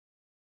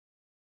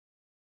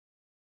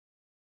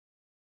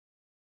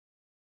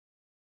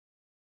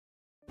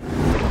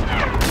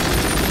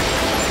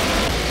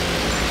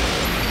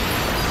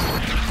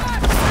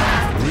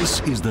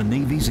This is the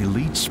Navy's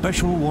elite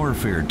special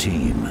warfare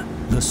team,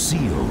 the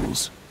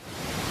SEALs.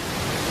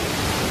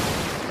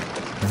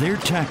 Their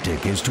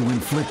tactic is to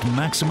inflict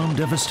maximum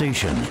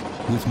devastation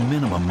with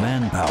minimum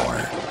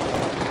manpower.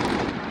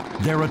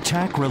 Their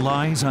attack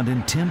relies on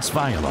intense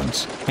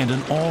violence and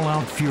an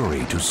all-out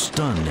fury to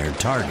stun their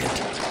target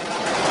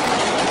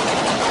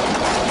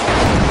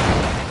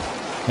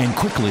and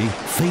quickly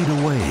fade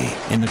away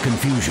in the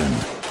confusion.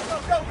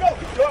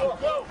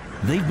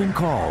 They've been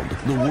called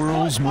the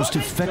world's most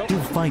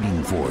effective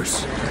fighting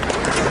force.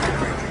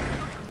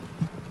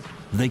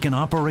 They can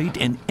operate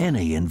in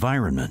any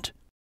environment,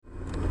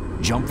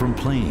 jump from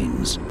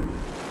planes,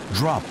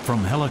 drop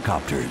from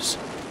helicopters,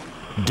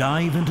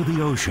 dive into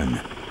the ocean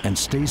and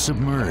stay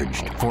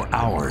submerged for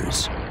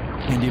hours,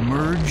 and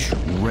emerge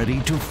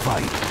ready to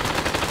fight.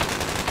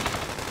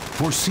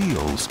 For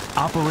SEALs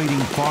operating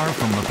far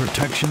from the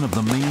protection of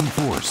the main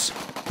force,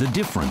 the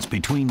difference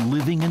between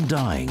living and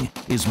dying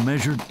is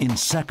measured in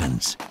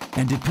seconds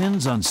and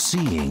depends on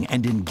seeing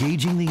and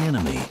engaging the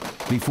enemy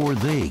before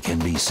they can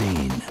be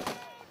seen.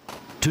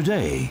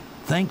 Today,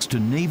 thanks to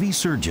Navy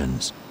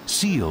surgeons,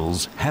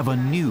 SEALs have a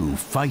new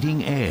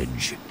fighting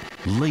edge: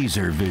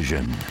 laser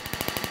vision.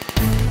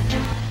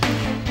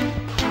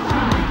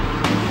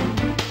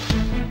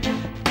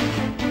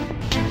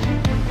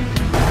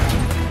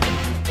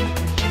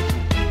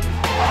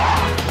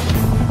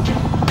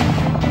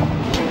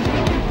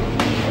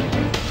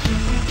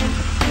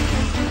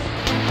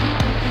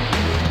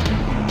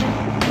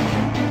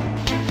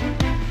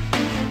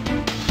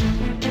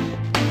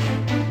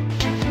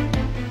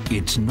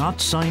 It's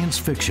not science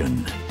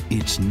fiction,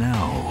 it's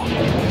now.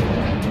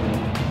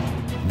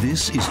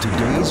 This is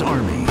today's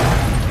Army,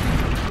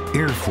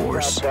 Air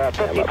Force,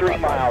 53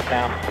 miles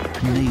now.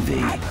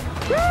 Navy,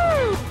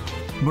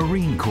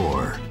 Marine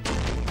Corps.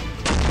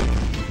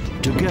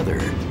 Together,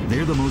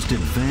 they're the most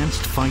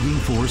advanced fighting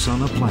force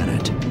on the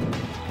planet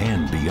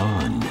and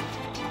beyond.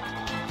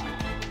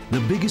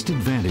 The biggest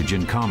advantage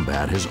in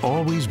combat has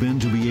always been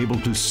to be able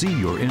to see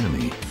your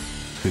enemy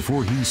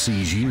before he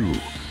sees you.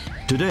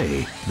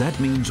 Today, that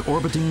means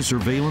orbiting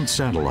surveillance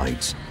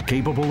satellites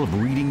capable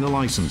of reading the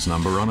license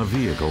number on a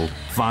vehicle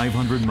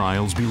 500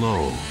 miles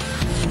below.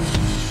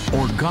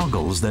 Or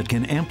goggles that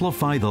can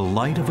amplify the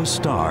light of a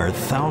star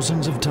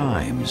thousands of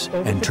times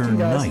and turn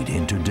night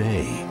into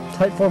day.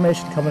 Tight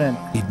formation coming in.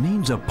 It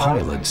means a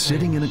pilot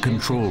sitting in a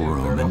control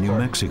room in New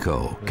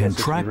Mexico can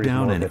track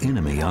down an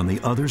enemy on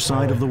the other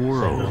side of the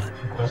world,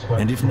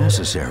 and if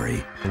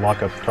necessary,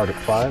 lock up target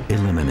 5,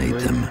 eliminate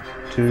them.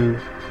 2,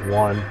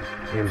 1,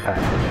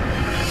 impact.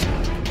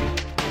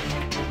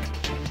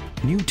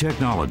 New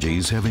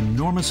technologies have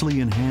enormously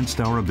enhanced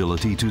our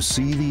ability to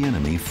see the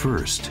enemy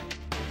first.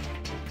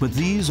 But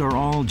these are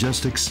all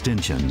just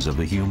extensions of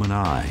the human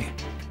eye,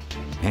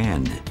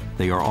 and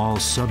they are all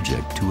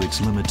subject to its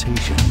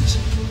limitations.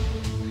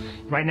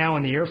 Right now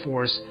in the Air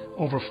Force,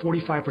 over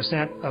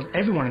 45% of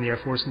everyone in the Air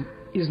Force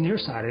is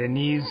nearsighted and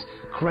needs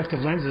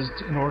corrective lenses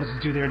in order to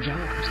do their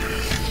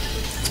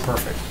jobs.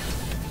 Perfect.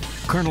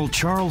 Colonel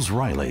Charles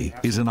Riley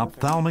is an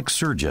ophthalmic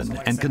surgeon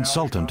and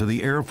consultant to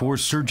the Air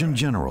Force Surgeon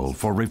General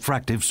for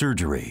refractive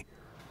surgery.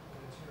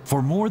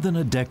 For more than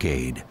a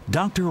decade,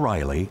 Dr.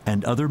 Riley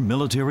and other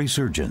military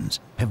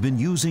surgeons have been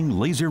using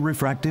laser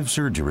refractive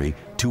surgery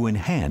to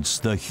enhance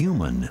the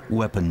human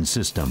weapon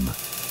system.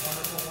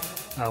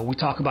 We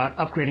talk about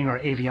upgrading our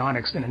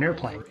avionics in an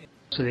airplane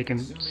so they can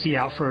see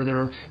out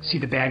further, see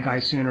the bad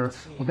guys sooner.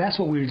 Well, that's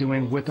what we're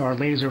doing with our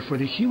laser for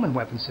the human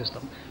weapon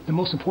system. The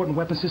most important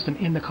weapon system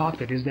in the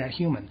cockpit is that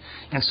human.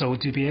 And so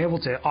to be able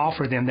to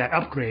offer them that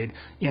upgrade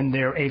in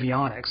their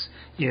avionics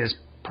is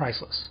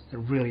priceless. It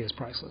really is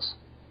priceless.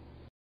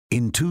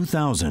 In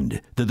 2000,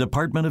 the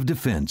Department of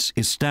Defense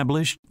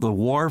established the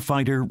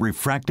Warfighter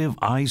Refractive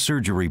Eye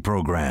Surgery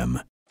Program.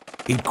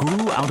 It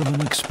grew out of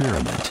an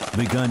experiment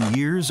begun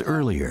years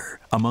earlier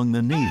among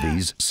the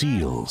Navy's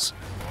SEALs.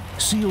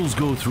 SEALs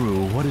go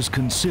through what is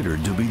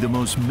considered to be the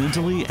most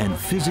mentally and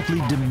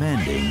physically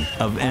demanding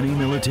of any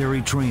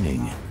military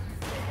training.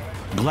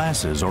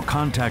 Glasses or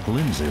contact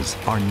lenses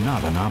are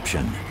not an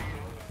option.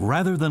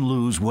 Rather than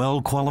lose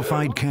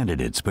well-qualified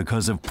candidates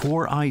because of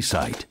poor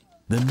eyesight,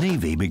 the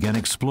Navy began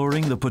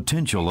exploring the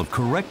potential of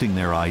correcting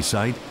their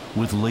eyesight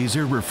with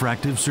laser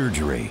refractive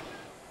surgery.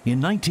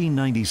 In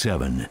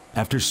 1997,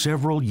 after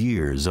several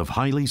years of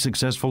highly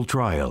successful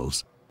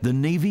trials, the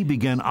Navy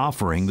began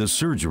offering the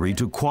surgery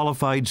to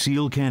qualified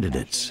SEAL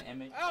candidates.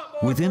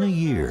 Within a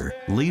year,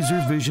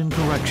 laser vision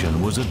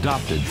correction was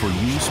adopted for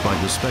use by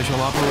the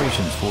Special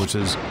Operations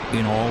Forces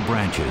in all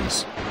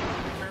branches.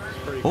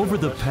 Over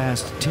the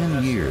past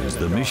 10 years,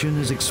 the mission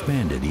has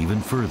expanded even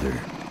further.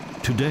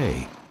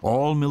 Today,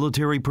 all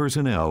military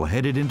personnel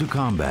headed into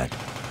combat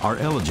are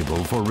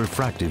eligible for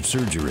refractive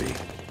surgery.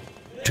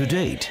 To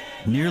date,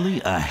 nearly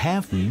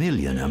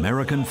 500,000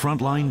 American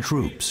frontline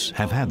troops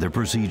have had their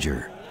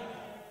procedure.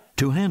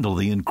 To handle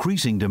the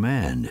increasing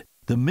demand,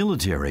 the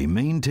military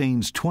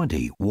maintains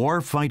 20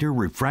 warfighter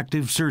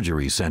refractive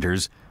surgery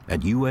centers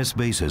at U.S.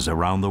 bases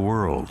around the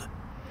world.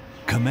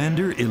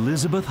 Commander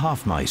Elizabeth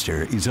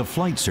Hoffmeister is a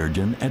flight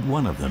surgeon at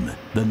one of them,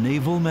 the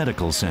Naval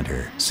Medical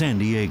Center, San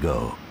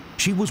Diego.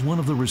 She was one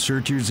of the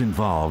researchers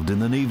involved in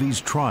the Navy's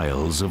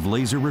trials of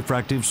laser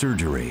refractive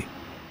surgery.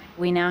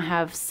 We now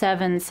have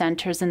 7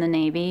 centers in the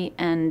Navy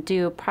and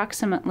do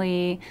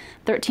approximately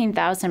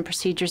 13,000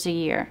 procedures a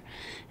year.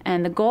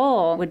 And the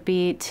goal would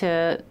be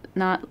to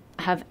not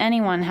have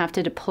anyone have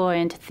to deploy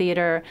into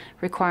theater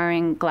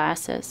requiring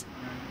glasses.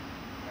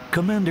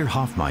 Commander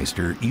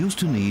Hoffmeister used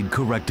to need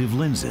corrective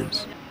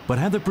lenses, but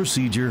had the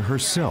procedure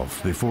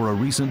herself before a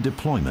recent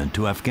deployment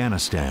to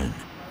Afghanistan.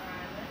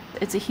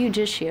 It's a huge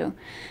issue.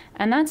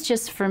 And that's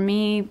just for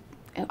me,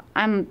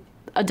 I'm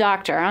a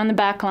doctor on the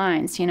back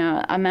lines, you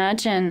know.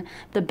 Imagine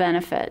the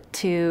benefit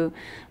to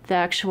the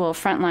actual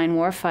frontline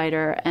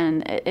warfighter,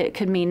 and it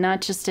could mean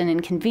not just an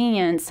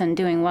inconvenience and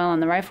doing well on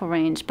the rifle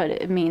range, but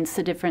it means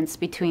the difference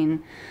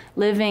between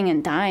living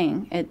and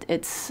dying.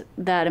 It's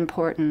that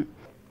important.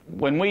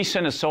 When we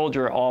send a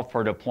soldier off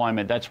for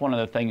deployment, that's one of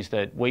the things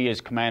that we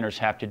as commanders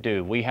have to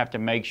do. We have to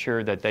make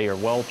sure that they are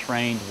well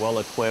trained, well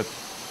equipped.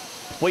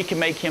 If we can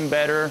make him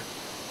better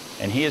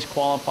and he is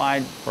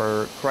qualified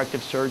for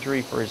corrective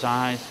surgery for his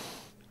eyes,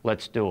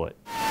 let's do it.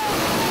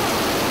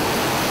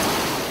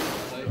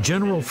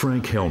 General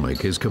Frank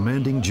Helmick is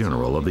commanding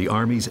general of the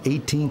Army's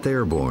 18th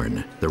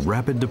Airborne, the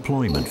Rapid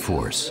Deployment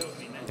Force,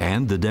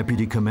 and the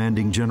deputy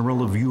commanding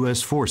general of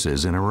U.S.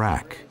 forces in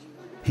Iraq.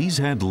 He's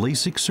had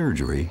LASIK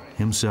surgery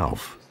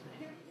himself.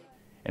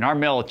 And our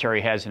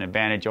military has an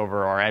advantage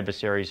over our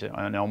adversaries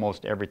on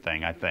almost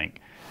everything, I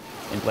think.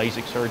 And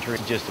LASIK surgery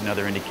is just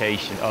another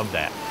indication of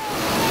that.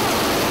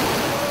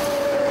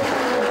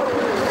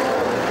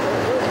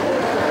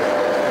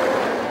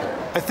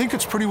 I think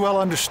it's pretty well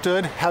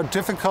understood how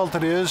difficult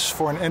it is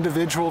for an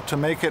individual to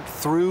make it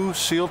through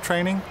SEAL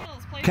training.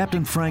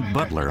 Captain Frank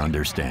Butler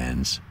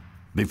understands.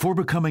 Before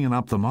becoming an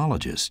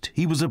ophthalmologist,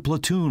 he was a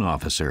platoon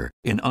officer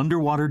in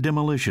underwater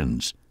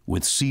demolitions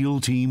with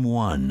SEAL Team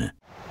 1.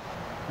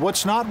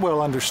 What's not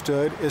well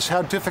understood is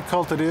how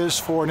difficult it is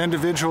for an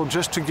individual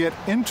just to get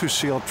into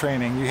SEAL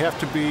training. You have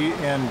to be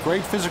in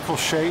great physical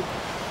shape,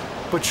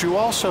 but you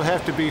also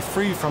have to be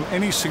free from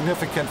any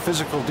significant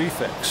physical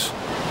defects.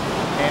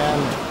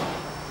 And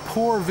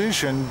poor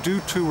vision due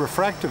to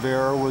refractive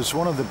error was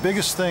one of the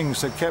biggest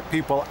things that kept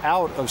people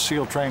out of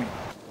SEAL training.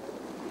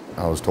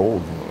 I was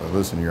told,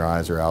 listen, your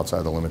eyes are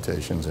outside the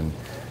limitations, and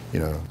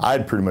I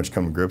had pretty much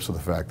come to grips with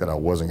the fact that I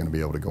wasn't going to be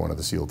able to go into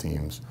the SEAL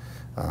teams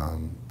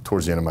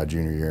towards the end of my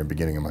junior year and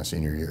beginning of my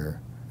senior year.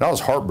 And I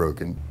was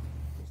heartbroken.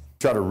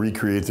 Try to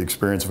recreate the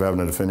experience of having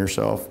to defend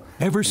yourself.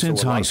 Ever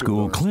since high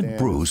school, Clint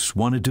Bruce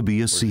wanted to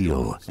be a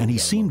SEAL, and he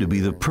seemed to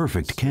be the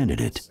perfect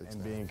candidate.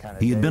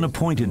 He had been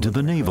appointed to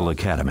the Naval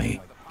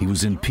Academy. He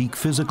was in peak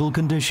physical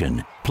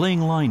condition,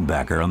 playing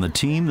linebacker on the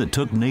team that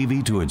took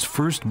Navy to its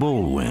first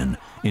bowl win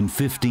in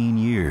 15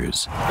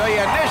 years. The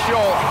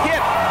initial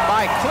hit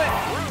by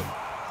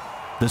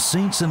Clint. The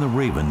Saints and the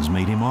Ravens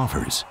made him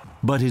offers,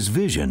 but his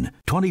vision,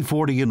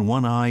 20/40 in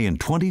one eye and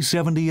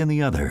 20/70 in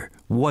the other,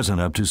 wasn't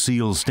up to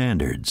SEAL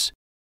standards.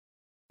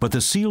 But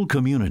the SEAL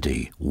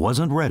community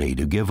wasn't ready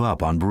to give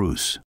up on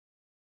Bruce.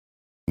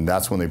 And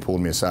that's when they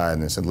pulled me aside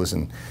and they said,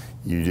 listen,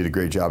 you did a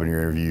great job in your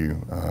interview.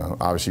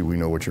 Obviously, we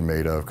know what you're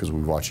made of because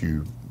we've watched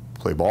you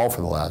play ball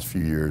for the last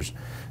few years,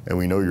 and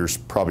we know you're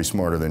probably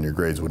smarter than your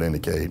grades would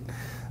indicate.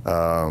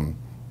 And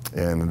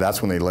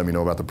that's when they let me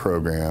know about the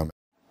program.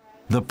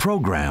 The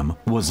program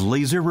was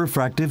laser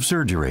refractive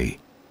surgery.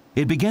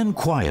 It began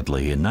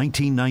quietly in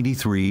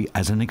 1993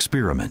 as an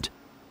experiment.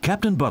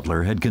 Captain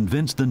Butler had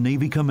convinced the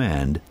Navy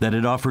Command that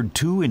it offered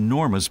 2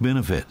 enormous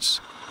benefits.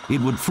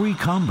 It would free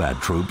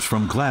combat troops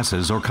from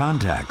glasses or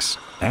contacts,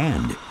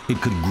 and it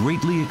could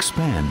greatly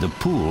expand the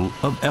pool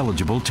of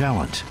eligible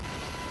talent.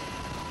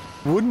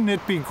 Wouldn't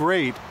it be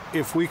great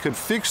if we could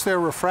fix their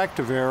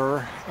refractive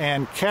error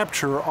and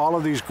capture all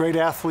of these great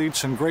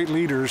athletes and great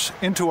leaders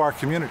into our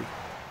community?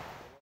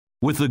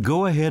 With the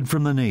go-ahead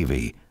from the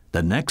Navy,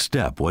 the next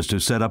step was to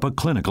set up a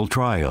clinical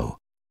trial.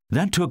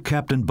 That took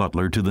Captain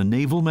Butler to the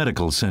Naval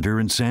Medical Center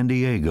in San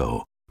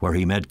Diego, where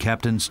he met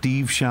Captain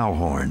Steve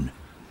Schallhorn.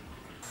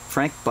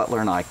 Frank Butler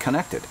and I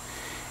connected.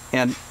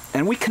 And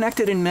we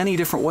connected in many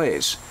different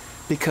ways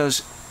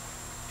because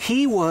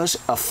he was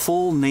a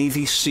full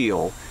Navy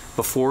SEAL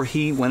before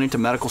he went into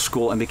medical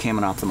school and became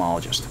an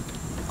ophthalmologist.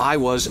 I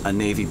was a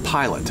Navy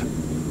pilot.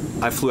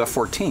 I flew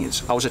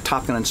F-14s. I was a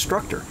Top Gun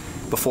instructor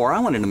before I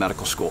went into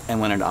medical school and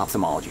went into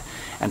ophthalmology.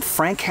 And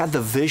Frank had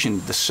the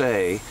vision to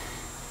say,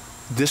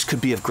 this could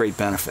be of great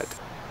benefit.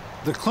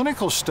 The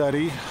clinical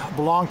study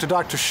belonged to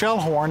Dr.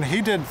 Schallhorn.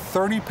 He did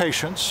 30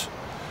 patients,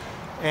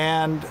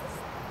 and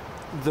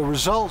the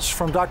results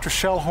from Dr.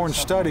 Schallhorn's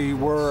study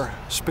were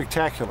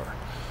spectacular.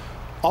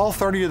 All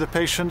 30 of the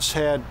patients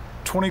had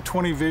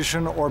 20/20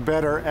 vision or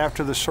better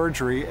after the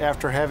surgery,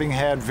 after having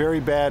had very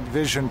bad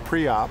vision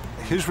pre-op.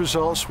 His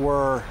results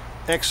were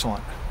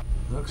excellent.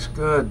 Looks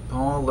good,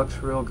 Paul. Looks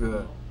real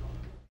good.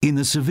 In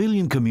the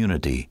civilian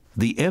community,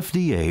 the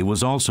FDA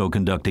was also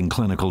conducting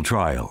clinical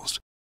trials.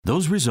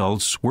 Those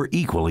results were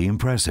equally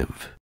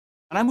impressive.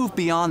 And I moved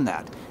beyond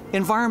that.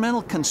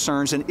 Environmental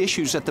concerns and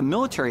issues that the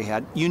military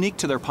had unique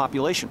to their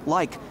population,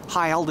 like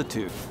high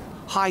altitude,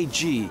 high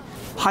G,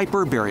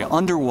 hyperbaria,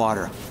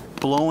 underwater,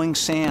 blowing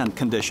sand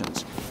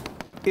conditions.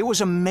 It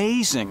was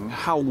amazing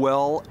how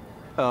well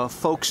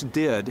folks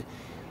did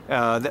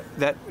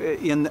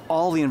in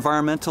all the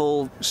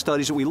environmental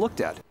studies that we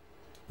looked at.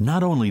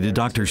 Not only did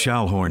Dr.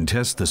 Schallhorn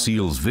test the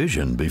SEALs'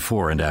 vision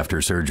before and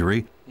after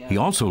surgery, he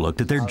also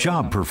looked at their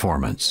job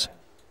performance.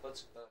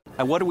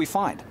 And what do we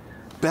find?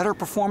 Better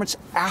performance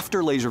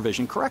after laser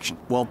vision correction.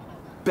 Well,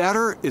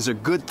 better is a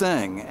good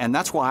thing, and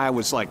that's why I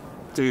was like,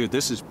 dude,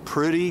 this is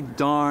pretty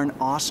darn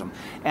awesome.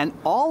 And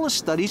all the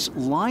studies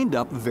lined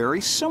up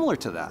very similar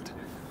to that.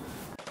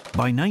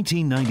 By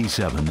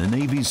 1997, the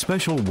Navy's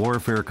Special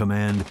Warfare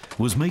Command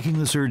was making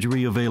the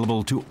surgery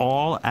available to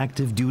all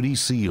active duty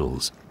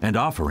SEALs and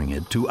offering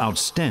it to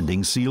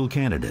outstanding SEAL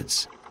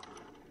candidates.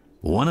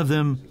 One of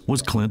them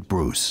was Clint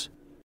Bruce.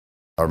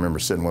 I remember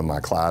sitting with my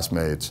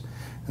classmates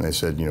and they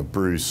said, you know,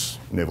 Bruce,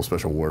 Naval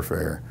Special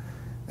Warfare,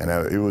 and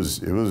it was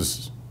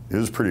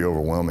pretty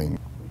overwhelming.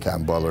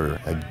 Captain Butler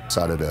had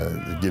decided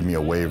to give me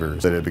a waiver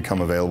that had become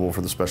available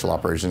for the special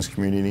operations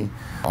community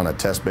on a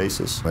test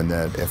basis, and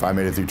that if I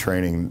made it through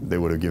training, they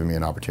would have given me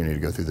an opportunity to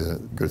go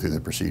through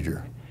the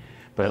procedure.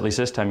 But at least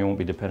this time you won't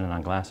be dependent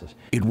on glasses.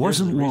 It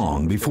wasn't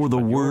long before the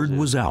word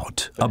was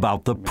out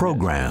about the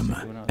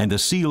program and the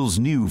SEALs'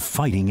 new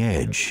fighting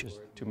edge.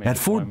 At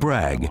Fort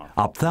Bragg,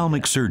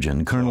 ophthalmic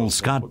surgeon Colonel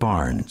Scott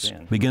Barnes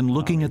began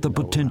looking at the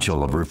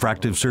potential of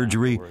refractive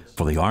surgery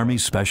for the Army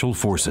Special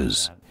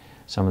Forces.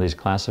 Some of these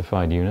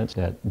classified units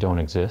that don't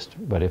exist,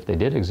 but if they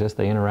did exist,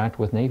 they interact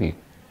with Navy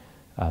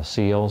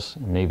SEALs,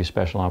 Navy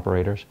special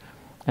operators,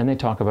 and they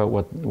talk about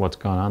what's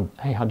gone on.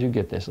 Hey, how'd you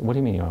get this? What do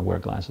you mean you don't wear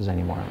glasses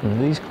anymore?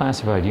 And these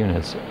classified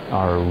units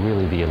are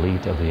really the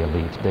elite of the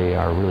elite. They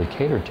are really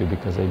catered to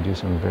because they do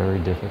some very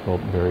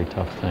difficult, very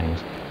tough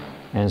things.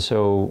 And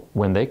so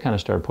when they kind of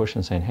started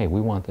pushing, saying, hey,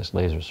 we want this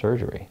laser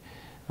surgery,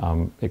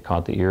 it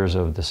caught the ears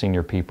of the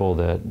senior people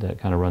that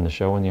kind of run the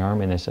show in the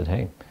Army, and they said,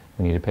 hey,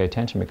 we need to pay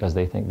attention because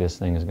they think this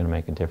thing is going to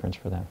make a difference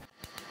for them.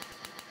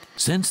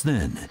 Since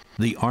then,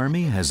 the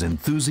Army has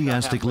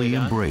enthusiastically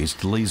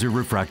embraced laser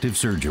refractive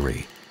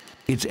surgery.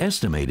 It's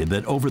estimated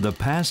that over the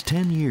past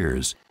 10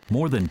 years,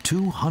 more than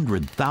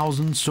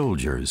 200,000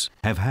 soldiers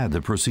have had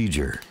the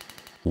procedure.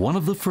 One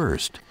of the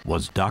first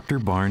was Dr.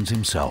 Barnes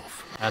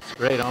himself. That's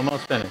great,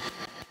 almost finished.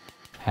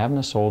 Having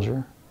a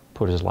soldier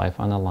put his life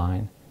on the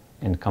line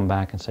and come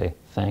back and say,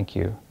 thank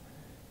you,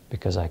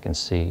 because I can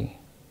see,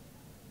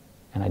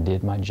 and I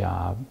did my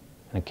job,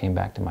 and I came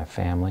back to my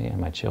family and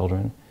my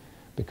children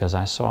because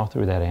I saw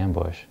through that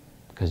ambush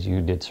because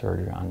you did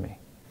surgery on me.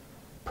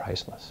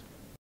 Priceless.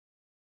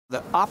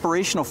 The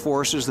operational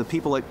forces, the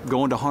people that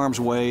go into harm's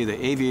way,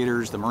 the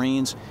aviators, the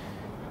Marines,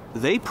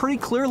 they pretty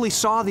clearly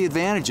saw the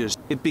advantages.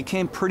 It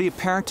became pretty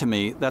apparent to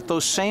me that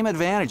those same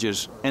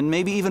advantages, and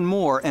maybe even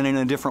more and in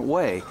a different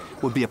way,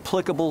 would be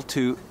applicable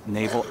to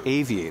naval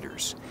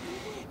aviators.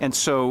 And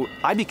so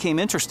I became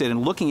interested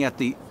in looking at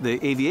the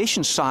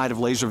aviation side of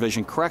laser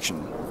vision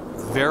correction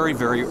very,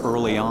 very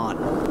early on.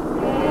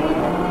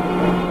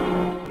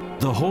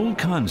 The whole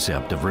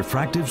concept of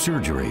refractive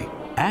surgery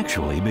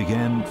actually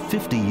began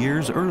 50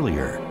 years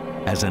earlier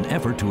as an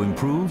effort to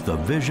improve the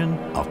vision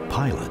of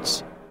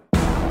pilots.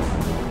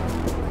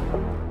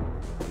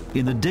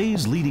 In the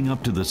days leading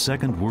up to the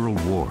Second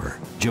World War,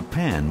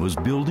 Japan was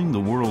building the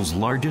world's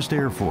largest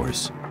air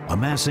force,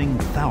 amassing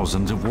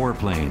thousands of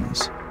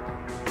warplanes.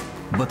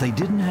 But they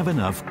didn't have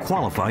enough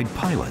qualified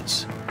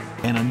pilots.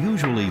 An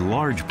unusually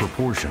large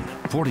proportion,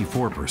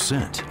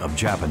 44% of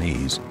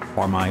Japanese,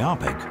 are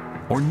myopic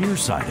or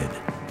nearsighted.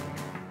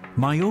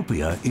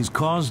 Myopia is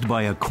caused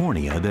by a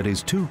cornea that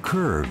is too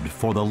curved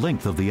for the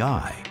length of the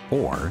eye,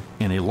 or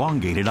an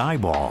elongated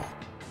eyeball.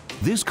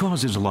 This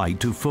causes light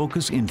to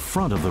focus in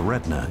front of the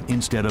retina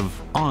instead of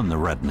on the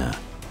retina.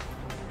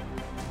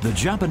 The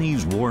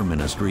Japanese War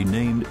Ministry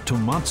named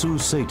Tomatsu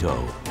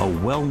Sato, a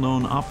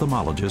well-known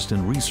ophthalmologist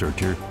and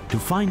researcher, to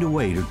find a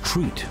way to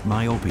treat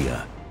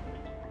myopia.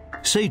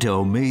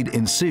 Sato made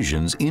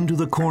incisions into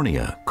the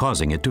cornea,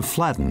 causing it to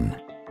flatten.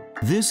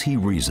 This, he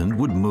reasoned,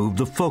 would move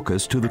the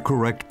focus to the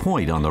correct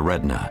point on the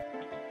retina.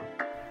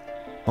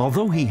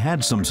 Although he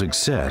had some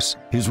success,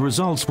 his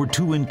results were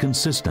too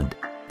inconsistent,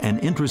 and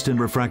interest in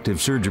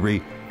refractive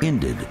surgery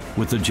ended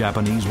with the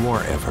Japanese war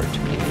effort.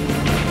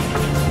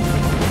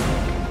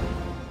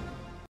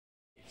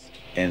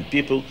 And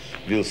people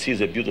will see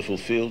the beautiful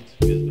field.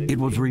 It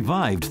was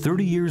revived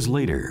 30 years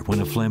later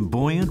when a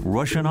flamboyant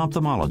Russian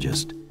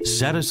ophthalmologist,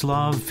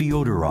 Svatoslav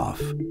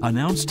Fyodorov,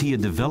 announced he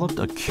had developed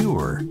a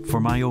cure for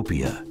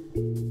myopia.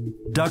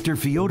 Dr.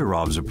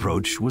 Fyodorov's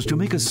approach was to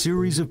make a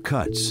series of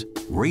cuts,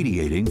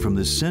 radiating from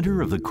the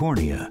center of the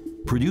cornea,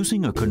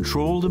 producing a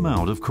controlled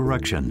amount of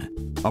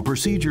correction, a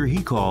procedure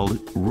he called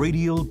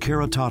radial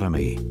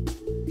keratotomy.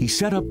 He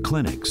set up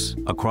clinics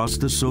across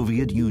the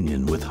Soviet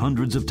Union with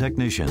hundreds of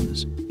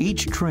technicians,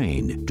 each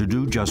trained to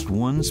do just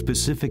one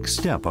specific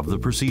step of the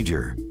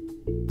procedure.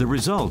 The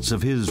results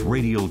of his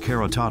radial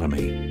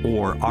keratotomy,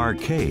 or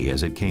RK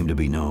as it came to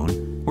be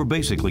known, were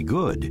basically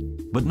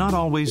good, but not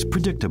always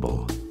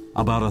predictable.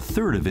 About a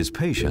third of his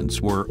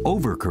patients were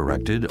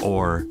overcorrected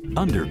or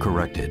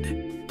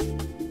undercorrected.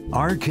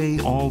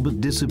 RK all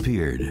but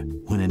disappeared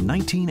when in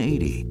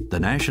 1980, the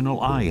National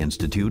Eye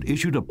Institute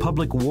issued a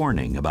public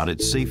warning about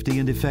its safety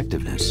and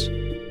effectiveness.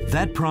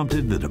 That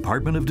prompted the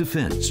Department of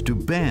Defense to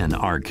ban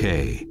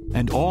RK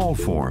and all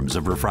forms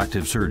of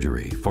refractive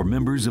surgery for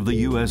members of the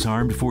U.S.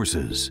 Armed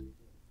Forces.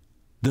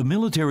 The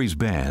military's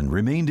ban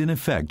remained in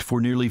effect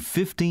for nearly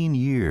 15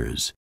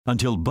 years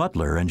until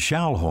Butler and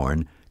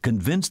Schallhorn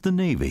convinced the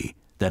Navy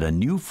that a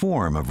new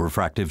form of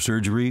refractive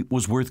surgery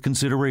was worth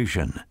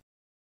consideration.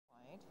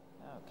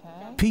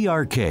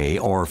 PRK,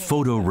 or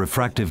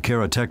photorefractive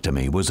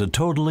keratectomy, was a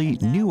totally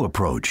new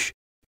approach.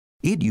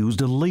 It used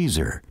a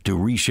laser to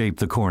reshape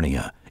the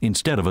cornea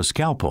instead of a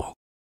scalpel.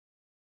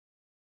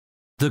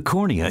 The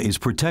cornea is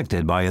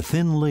protected by a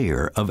thin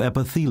layer of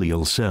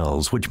epithelial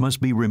cells which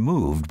must be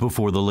removed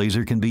before the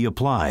laser can be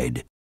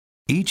applied.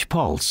 Each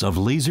pulse of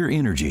laser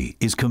energy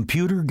is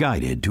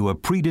computer-guided to a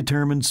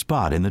predetermined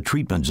spot in the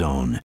treatment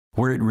zone,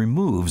 where it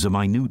removes a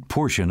minute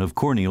portion of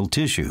corneal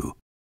tissue.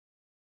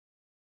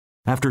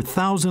 After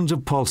thousands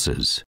of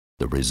pulses,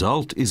 the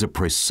result is a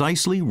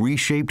precisely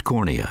reshaped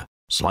cornea,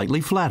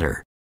 slightly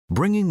flatter,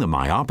 bringing the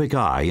myopic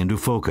eye into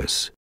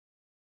focus.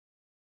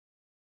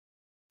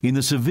 In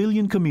the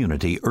civilian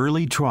community,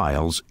 early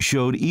trials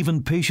showed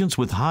even patients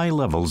with high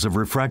levels of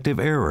refractive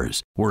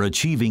errors were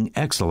achieving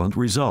excellent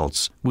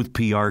results with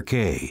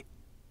PRK.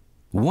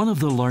 One of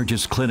the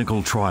largest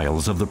clinical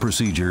trials of the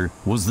procedure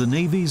was the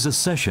Navy's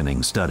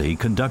accessioning study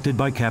conducted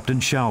by Captain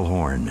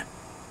Schallhorn.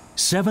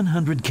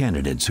 700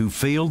 candidates who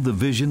failed the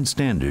vision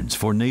standards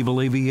for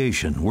naval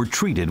aviation were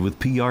treated with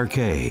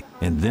PRK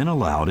and then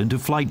allowed into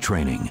flight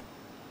training.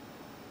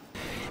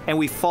 And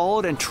we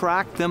followed and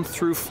tracked them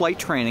through flight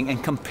training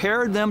and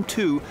compared them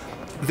to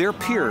their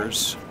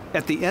peers.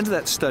 At the end of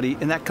that study,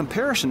 in that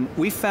comparison,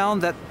 we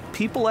found that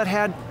people that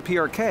had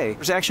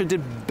PRK actually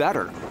did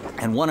better.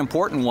 And one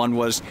important one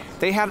was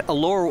they had a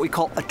lower what we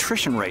call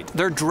attrition rate.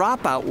 Their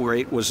dropout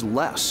rate was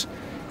less.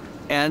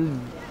 And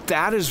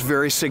that is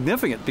very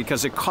significant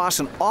because it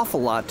costs an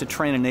awful lot to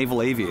train a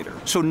naval aviator.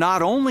 So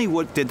not only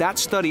did that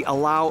study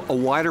allow a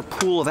wider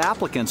pool of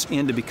applicants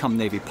in to become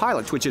Navy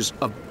pilots, which is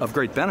of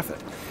great benefit,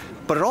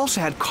 but it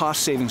also had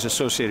cost savings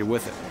associated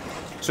with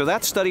it. So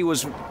that study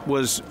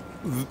was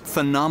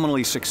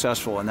phenomenally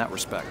successful in that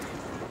respect.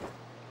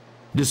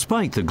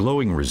 Despite the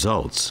glowing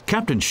results,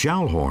 Captain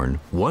Schallhorn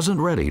wasn't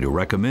ready to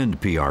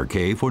recommend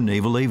PRK for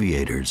naval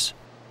aviators.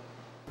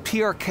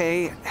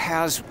 PRK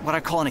has what I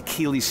call an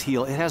Achilles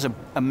heel. It has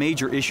a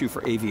major issue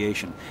for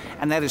aviation,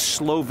 and that is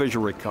slow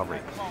visual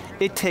recovery.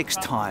 It takes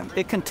time.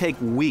 It can take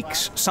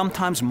weeks,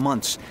 sometimes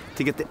months,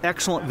 to get the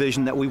excellent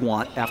vision that we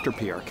want after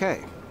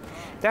PRK.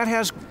 That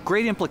has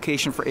great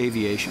implication for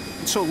aviation.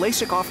 So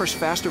LASIK offers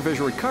faster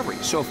visual recovery.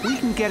 So if we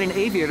can get an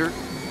aviator,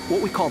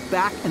 what we call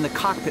back in the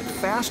cockpit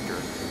faster,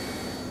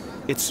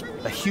 it's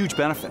a huge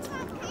benefit.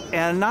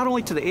 And not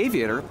only to the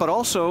aviator, but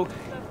also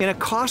in a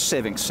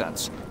cost-saving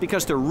sense,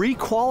 because to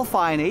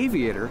requalify an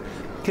aviator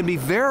can be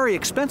very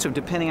expensive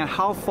depending on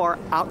how far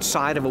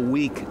outside of a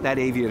week that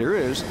aviator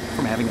is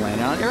from having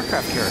landed on an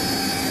aircraft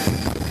carrier.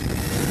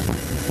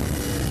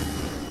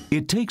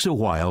 It takes a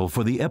while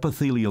for the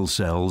epithelial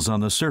cells on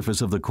the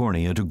surface of the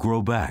cornea to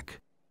grow back.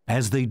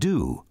 As they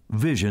do,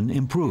 vision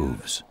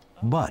improves.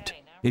 But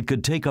it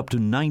could take up to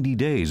 90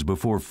 days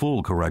before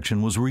full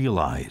correction was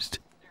realized.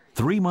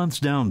 3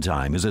 months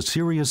downtime is a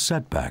serious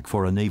setback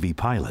for a Navy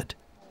pilot.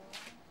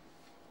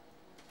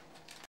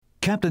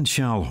 Captain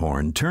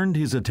Schallhorn turned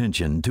his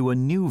attention to a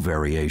new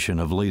variation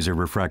of laser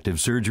refractive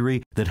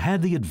surgery that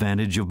had the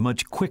advantage of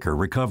much quicker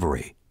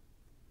recovery.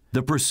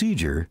 The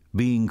procedure,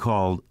 being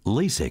called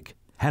LASIK,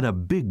 had a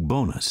big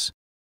bonus.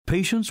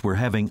 Patients were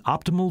having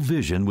optimal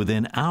vision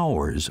within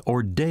hours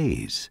or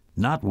days,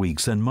 not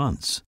weeks and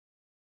months.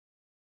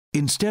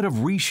 Instead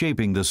of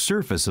reshaping the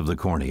surface of the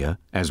cornea,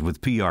 as with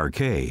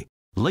PRK,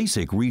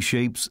 LASIK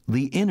reshapes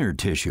the inner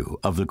tissue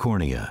of the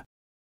cornea.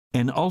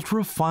 An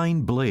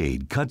ultra-fine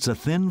blade cuts a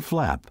thin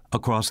flap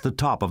across the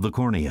top of the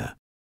cornea.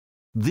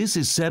 This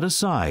is set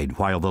aside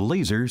while the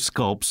laser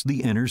sculpts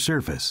the inner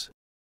surface.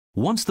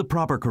 Once the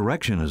proper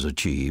correction is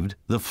achieved,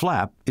 the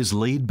flap is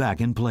laid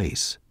back in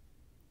place.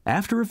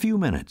 After a few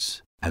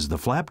minutes, as the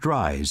flap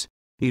dries,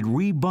 it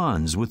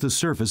rebonds with the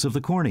surface of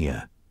the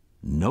cornea.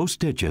 No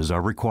stitches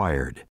are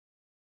required.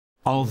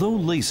 Although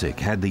LASIK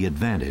had the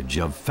advantage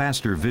of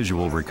faster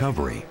visual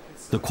recovery,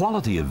 the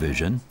quality of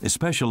vision,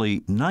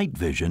 especially night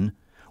vision,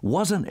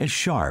 wasn't as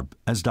sharp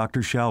as Dr.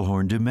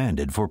 Schallhorn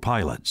demanded for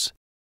pilots.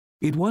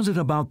 It was at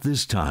about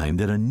this time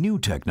that a new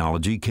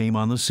technology came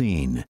on the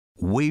scene,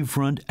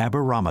 wavefront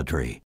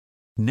aberrometry.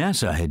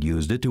 NASA had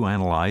used it to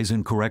analyze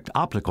and correct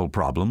optical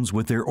problems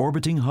with their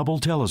orbiting Hubble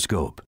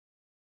telescope.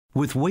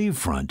 With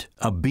wavefront,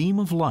 a beam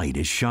of light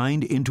is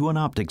shined into an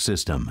optic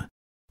system.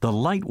 The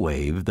light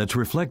wave that's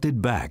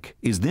reflected back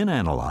is then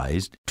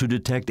analyzed to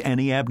detect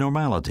any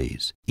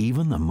abnormalities,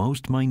 even the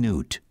most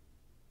minute.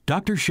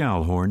 Dr.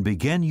 Schallhorn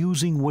began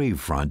using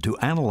wavefront to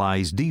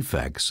analyze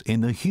defects in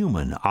the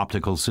human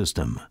optical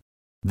system.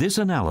 This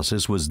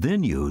analysis was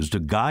then used to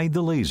guide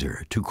the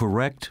laser to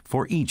correct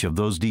for each of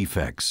those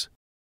defects.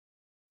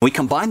 We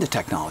combined the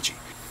technology,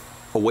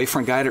 a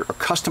wavefront-guided or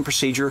custom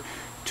procedure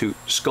to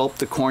sculpt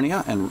the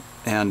cornea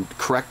and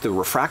correct the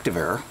refractive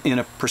error in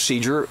a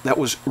procedure that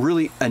was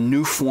really a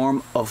new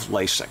form of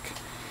LASIK.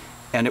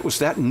 And it was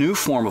that new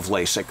form of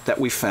LASIK that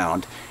we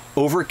found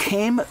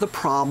overcame the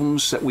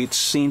problems that we'd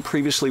seen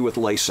previously with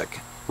LASIK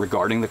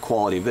regarding the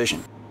quality of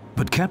vision.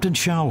 But Captain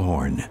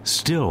Schallhorn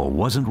still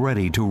wasn't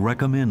ready to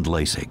recommend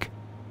LASIK.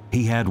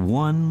 He had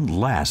one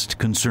last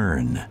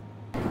concern.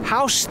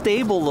 How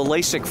stable the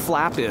LASIK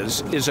flap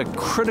is a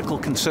critical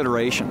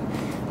consideration.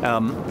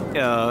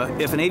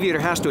 If an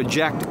aviator has to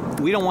eject,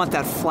 we don't want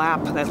that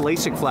flap, that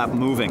LASIK flap,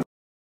 moving.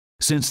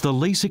 Since the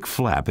LASIK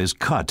flap is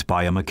cut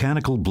by a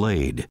mechanical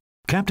blade,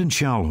 Captain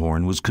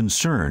Schallhorn was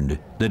concerned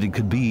that it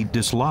could be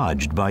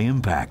dislodged by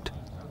impact.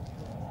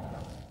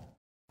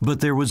 But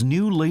there was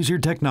new laser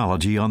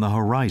technology on the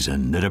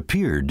horizon that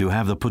appeared to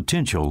have the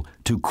potential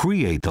to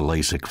create the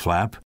LASIK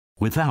flap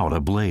without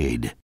a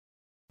blade.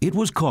 It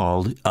was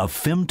called a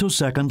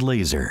femtosecond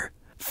laser,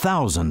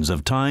 thousands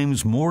of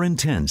times more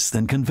intense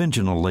than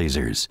conventional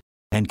lasers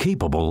and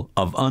capable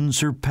of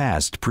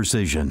unsurpassed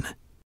precision.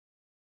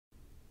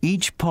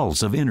 Each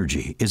pulse of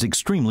energy is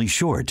extremely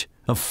short,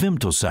 a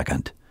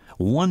femtosecond,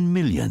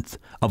 1/1,000,000th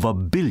of a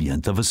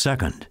billionth of a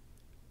second.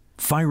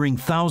 Firing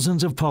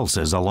thousands of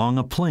pulses along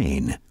a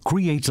plane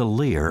creates a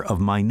layer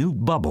of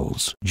minute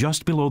bubbles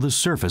just below the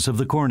surface of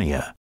the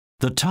cornea.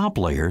 The top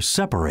layer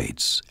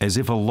separates as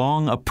if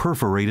along a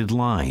perforated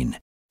line,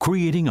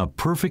 creating a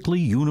perfectly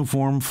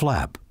uniform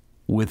flap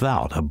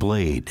without a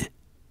blade.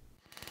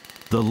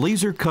 The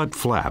laser-cut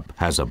flap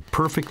has a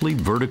perfectly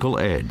vertical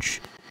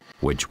edge,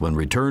 which when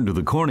returned to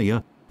the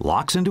cornea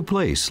locks into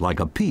place like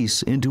a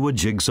piece into a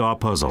jigsaw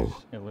puzzle.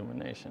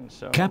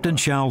 Captain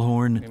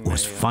Schallhorn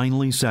was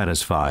finally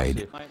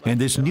satisfied, and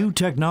this new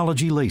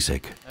technology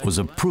LASIK was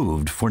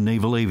approved for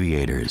naval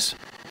aviators.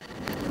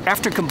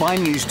 After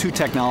combining these two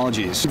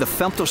technologies, the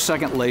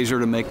femtosecond laser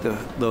to make the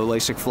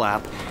LASIK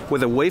flap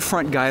with a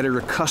wavefront guided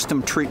or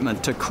custom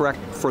treatment to correct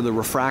for the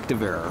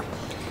refractive error,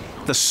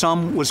 the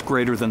sum was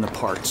greater than the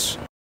parts.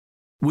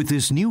 With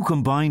this new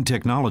combined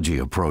technology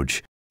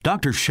approach,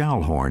 Dr.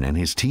 Schallhorn and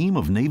his team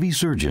of Navy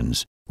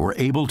surgeons were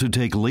able to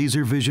take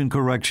laser vision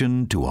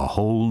correction to a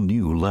whole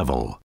new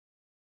level.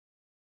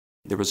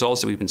 The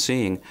results that we've been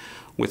seeing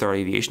with our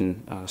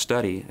aviation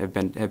study have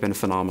been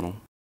phenomenal.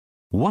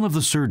 One of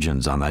the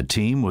surgeons on that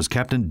team was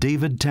Captain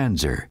David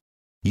Tanzer.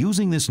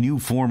 Using this new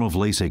form of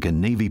LASIK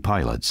in Navy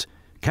pilots,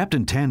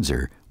 Captain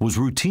Tanzer was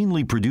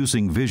routinely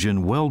producing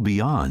vision well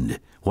beyond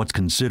what's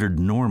considered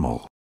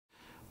normal.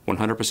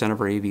 100%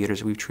 of our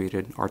aviators we've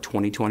treated are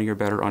 20/20 or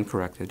better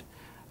uncorrected.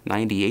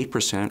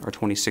 98% are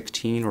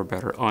 20/16 or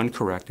better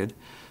uncorrected.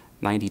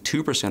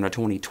 92% are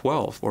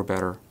 20/12 or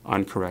better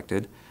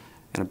uncorrected.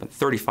 And about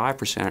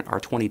 35%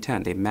 are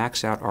 20/10. They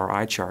max out our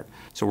eye chart.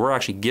 So we're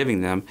actually giving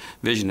them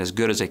vision as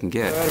good as they can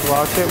get. Good.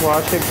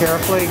 Watch it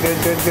carefully.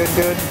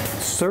 Good.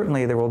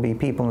 Certainly there will be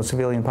people in the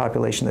civilian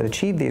population that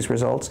achieve these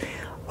results.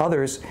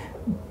 Others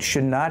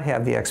should not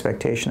have the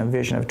expectation of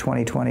vision of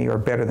 20/20 or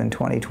better than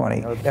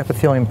 20/20.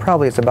 Epithelium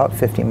probably is about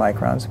 50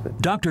 microns.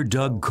 Dr.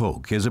 Doug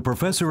Koch is a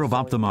professor of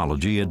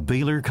ophthalmology at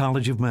Baylor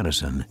College of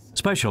Medicine,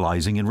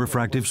 specializing in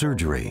refractive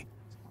surgery.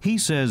 He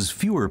says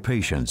fewer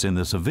patients in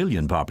the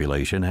civilian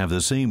population have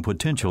the same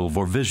potential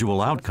for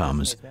visual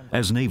outcomes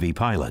as Navy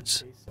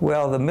pilots.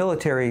 Well, the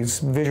military's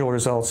visual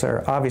results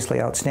are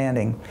obviously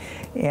outstanding,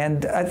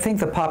 and I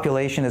think the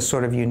population is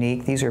sort of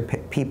unique. These are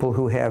people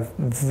who have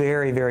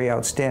very, very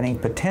outstanding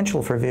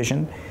potential for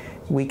vision.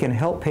 We can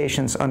help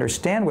patients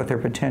understand what their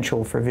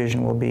potential for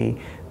vision will be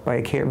by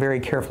a very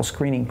careful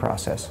screening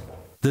process.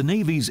 The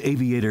Navy's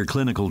aviator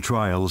clinical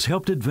trials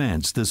helped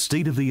advance the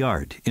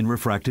state-of-the-art in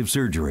refractive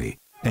surgery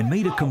and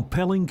made a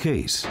compelling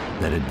case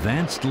that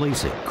advanced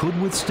LASIK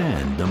could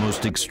withstand the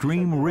most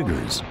extreme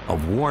rigors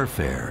of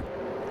warfare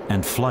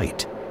and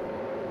flight.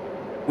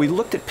 We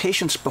looked at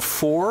patients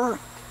before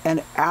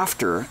and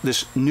after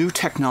this new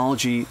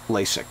technology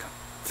LASIK,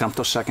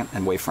 femtosecond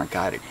and wavefront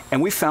guided.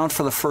 And we found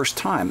for the first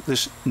time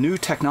this new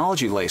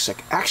technology LASIK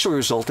actually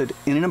resulted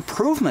in an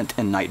improvement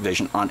in night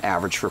vision on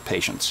average for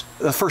patients.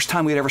 The first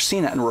time we'd ever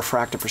seen that in a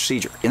refractive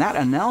procedure. And that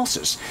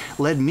analysis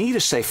led me to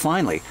say,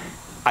 finally,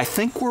 I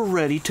think we're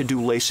ready to do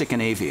LASIK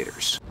in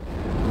aviators.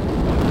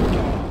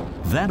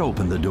 That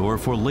opened the door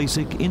for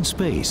LASIK in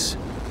space.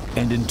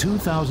 And in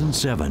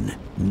 2007,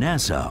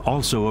 NASA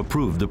also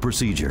approved the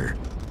procedure.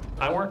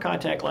 I wore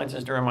contact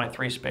lenses during my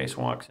 3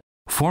 spacewalks.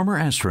 Former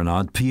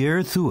astronaut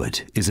Pierre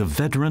Thuot is a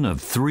veteran of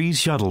 3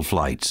 shuttle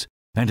flights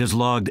and has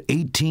logged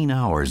 18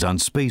 hours on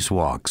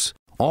spacewalks,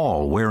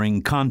 all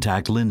wearing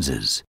contact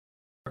lenses.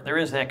 There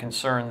is that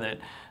concern that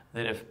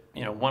if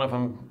one of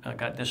them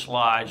got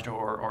dislodged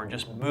or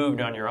just moved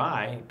on your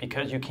eye,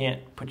 because you can't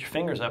put your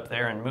fingers up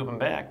there and move them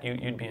back,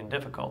 you'd be in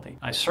difficulty.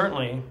 I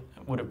certainly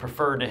would have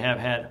preferred to have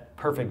had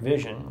perfect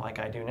vision like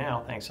I do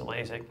now, thanks to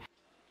LASIK.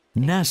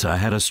 NASA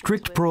had a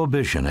strict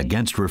prohibition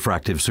against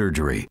refractive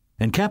surgery,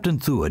 and Captain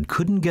Thuad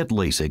couldn't get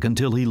LASIK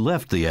until he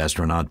left the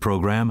astronaut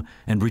program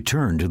and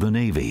returned to the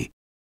Navy.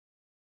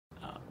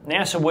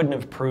 NASA wouldn't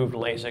have approved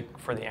LASIK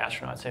for the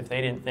astronauts if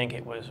they didn't think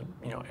it was,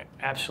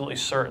 absolutely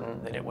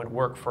certain that it would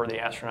work for the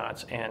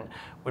astronauts and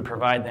would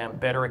provide them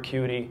better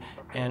acuity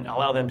and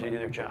allow them to do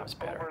their jobs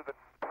better.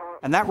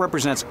 And that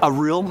represents a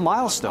real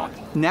milestone.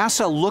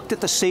 NASA looked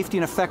at the safety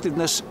and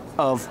effectiveness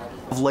of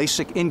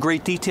LASIK in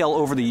great detail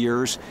over the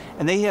years,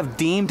 and they have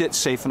deemed it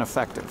safe and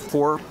effective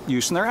for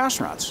use in their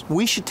astronauts.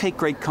 We should take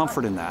great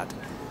comfort in that,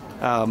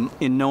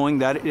 in knowing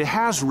that it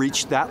has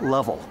reached that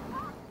level.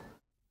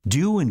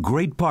 Due in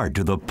great part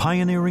to the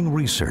pioneering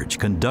research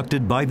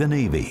conducted by the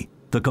Navy,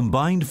 the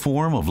combined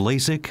form of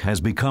LASIK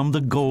has become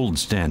the gold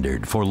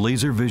standard for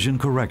laser vision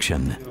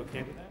correction.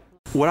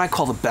 What I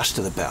call the best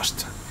of the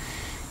best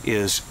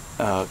is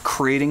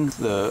creating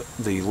the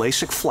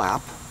LASIK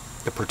flap,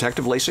 the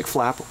protective LASIK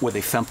flap with a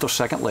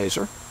femtosecond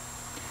laser,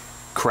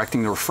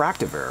 correcting the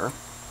refractive error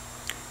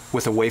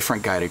with a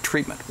wavefront guided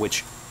treatment,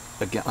 which,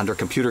 again, under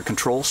computer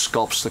control,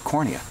 sculpts the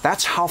cornea.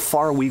 That's how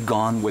far we've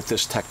gone with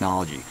this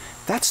technology.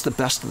 That's the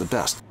best of the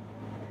best.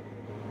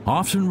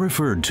 Often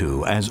referred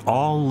to as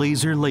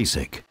all-laser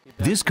LASIK,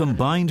 this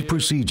combined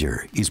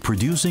procedure is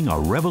producing a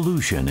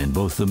revolution in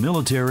both the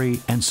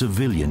military and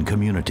civilian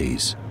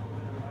communities.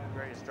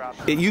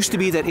 It used to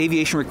be that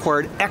aviation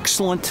required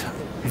excellent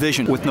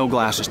vision with no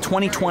glasses,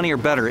 20/20 or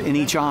better in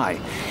each eye.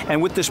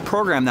 And with this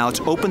program now,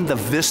 it's opened the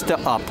vista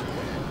up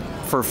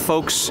for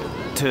folks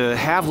to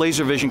have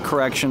laser vision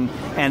correction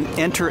and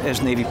enter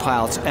as Navy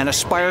pilots and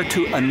aspire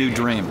to a new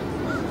dream.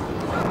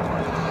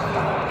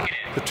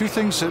 The two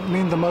things that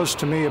mean the most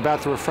to me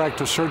about the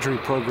refractive surgery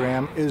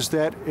program is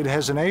that it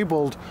has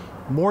enabled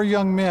more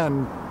young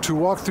men to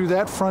walk through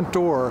that front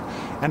door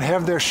and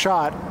have their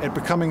shot at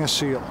becoming a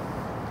SEAL.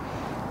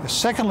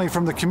 Secondly,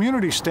 from the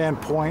community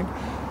standpoint,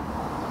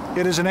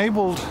 it has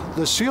enabled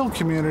the SEAL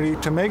community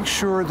to make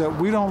sure that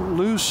we don't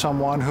lose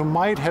someone who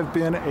might have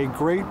been a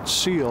great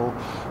SEAL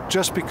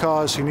just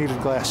because he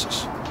needed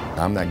glasses.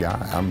 I'm that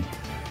guy.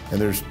 And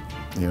there's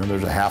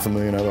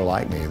 500,000 other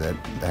like me that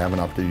have an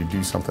opportunity to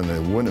do something they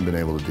wouldn't have been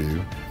able to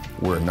do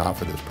were it not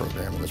for this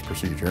program and this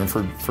procedure, and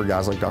for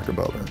guys like Dr.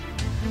 Butler.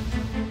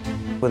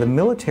 With the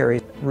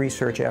military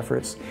research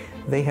efforts,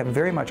 they have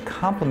very much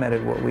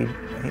complemented what we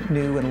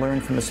knew and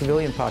learned from the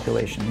civilian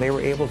population. They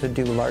were able to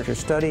do larger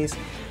studies,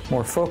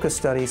 more focused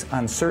studies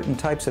on certain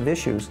types of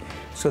issues,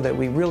 so that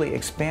we really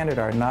expanded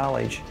our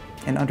knowledge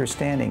and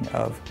understanding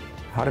of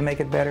how to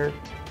make it better,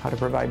 how to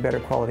provide better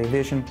quality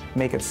vision,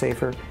 make it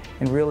safer,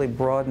 and really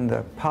broaden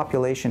the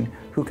population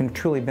who can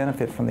truly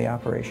benefit from the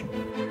operation.